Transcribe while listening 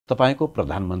तपाईको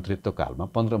प्रधानमन्त्रीत्व कालमा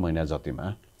 15 महिना जतिमा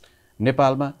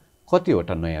नेपालमा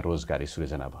कतिवटा नयाँ रोजगारी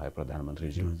सृजना भयो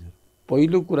प्रधानमन्त्रीज्यू?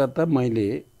 पहिलो कुरा त मैले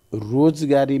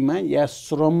रोजगारीमा या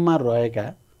श्रममा रहेका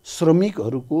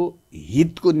श्रमिकहरूको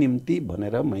हितको निम्ति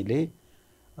भनेर मैले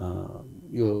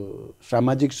यो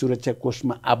सामाजिक सुरक्षा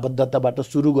कोषमा आबद्धताबाट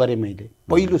सुरु गरेँ। मैले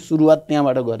पहिलो सुरुवात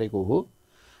त्यहाँबाट गरेको हो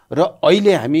र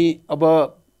अहिले हामी अब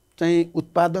चाहिँ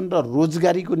उत्पादन र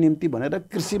रोजगारीको निम्ति भनेर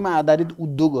कृषिमा आधारित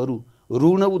उद्योगहरू,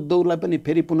 ऋण उद्योगलाई पनि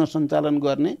फेरि पुनः सञ्चालन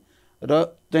गर्ने र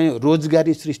चाहिँ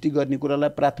रोजगारी सृष्टि गर्ने कुरालाई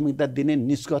प्राथमिकता दिने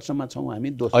निष्कर्षमा छौँ हामी।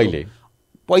 दोस्रो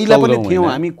पहिला पनि थियौँ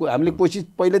हामीले कोसिस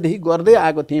पहिलेदेखि गर्दै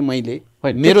आएको थिएँ मैले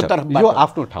मेरो तर्फबाट। यो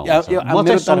आफ्नो ठाउँ म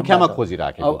चाहिँ संख्यामा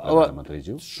खोजिराखेको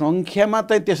प्रधानमन्त्रीज्यू। संख्यामा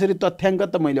चाहिँ त्यसरी तथ्याङ्क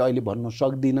त मैले अहिले भन्न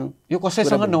सक्दिनँ। यो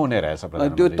कसैसँग नहुने रहेछ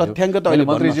त्यो तथ्याङ्क त अहिले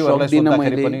भन्न सक्दिनँ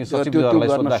मैले। त्यो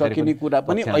गर्न सकिने कुरा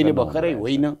पनि अहिले भर्खरै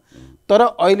होइन। तर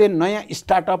अहिले नयाँ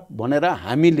स्टार्टअप भनेर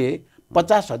हामीले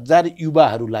 50,000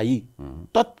 युवाहरूलाई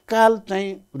तत्काल चाहिँ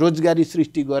रोजगारी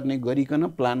सृष्टि गर्ने गरिकन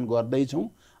प्लान गर्दैछौँ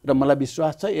र मलाई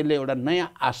विश्वास छ यसले एउटा नयाँ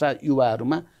आशा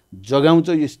युवाहरूमा जगाउँछ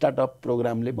यो स्टार्टअप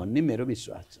प्रोग्रामले भन्ने मेरो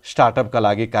विश्वास छ। स्टार्टअपका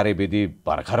लागि कार्यविधि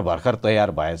भर्खर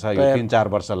तयार भएछ। यो 3-4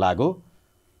 वर्ष लाग्यो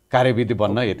कार्यविधि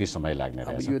बन्न, यति समय लाग्ने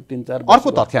रहेछ। यो 3-4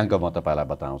 अर्को तथ्याङ्क म तपाईँलाई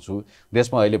बताउँछु।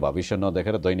 देशमा अहिले भविष्य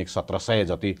नदेखेर दैनिक 1700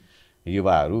 जति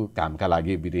युवाहरू कामका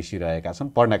लागि विदेशी रहेका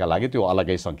छन्, पढ्नका लागि त्यो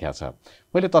अलगै सङ्ख्या छ।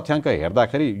 मैले तथ्याङ्क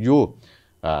हेर्दाखेरि यो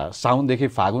साउनदेखि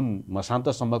फागुन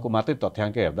मसान्तसम्मको मात्रै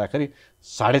तथ्याङ्क हेर्दाखेरि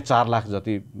 4.5 लाख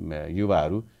जति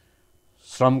युवाहरू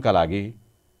श्रमका लागि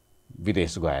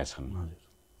विदेश गएछन्।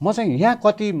 म चाहिँ यहाँ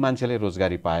कति मान्छेले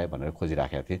रोजगारी पाए भनेर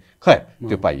खोजिराखेको थिएँ, खै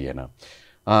त्यो पाइएन।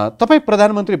 तपाईँ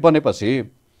प्रधानमन्त्री बनेपछि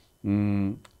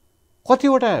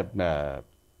कतिवटा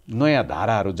नयाँ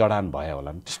धाराहरू जडान भयो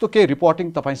होला, त्यस्तो केही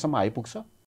रिपोर्टिङ तपाईँसम्म आइपुग्छ?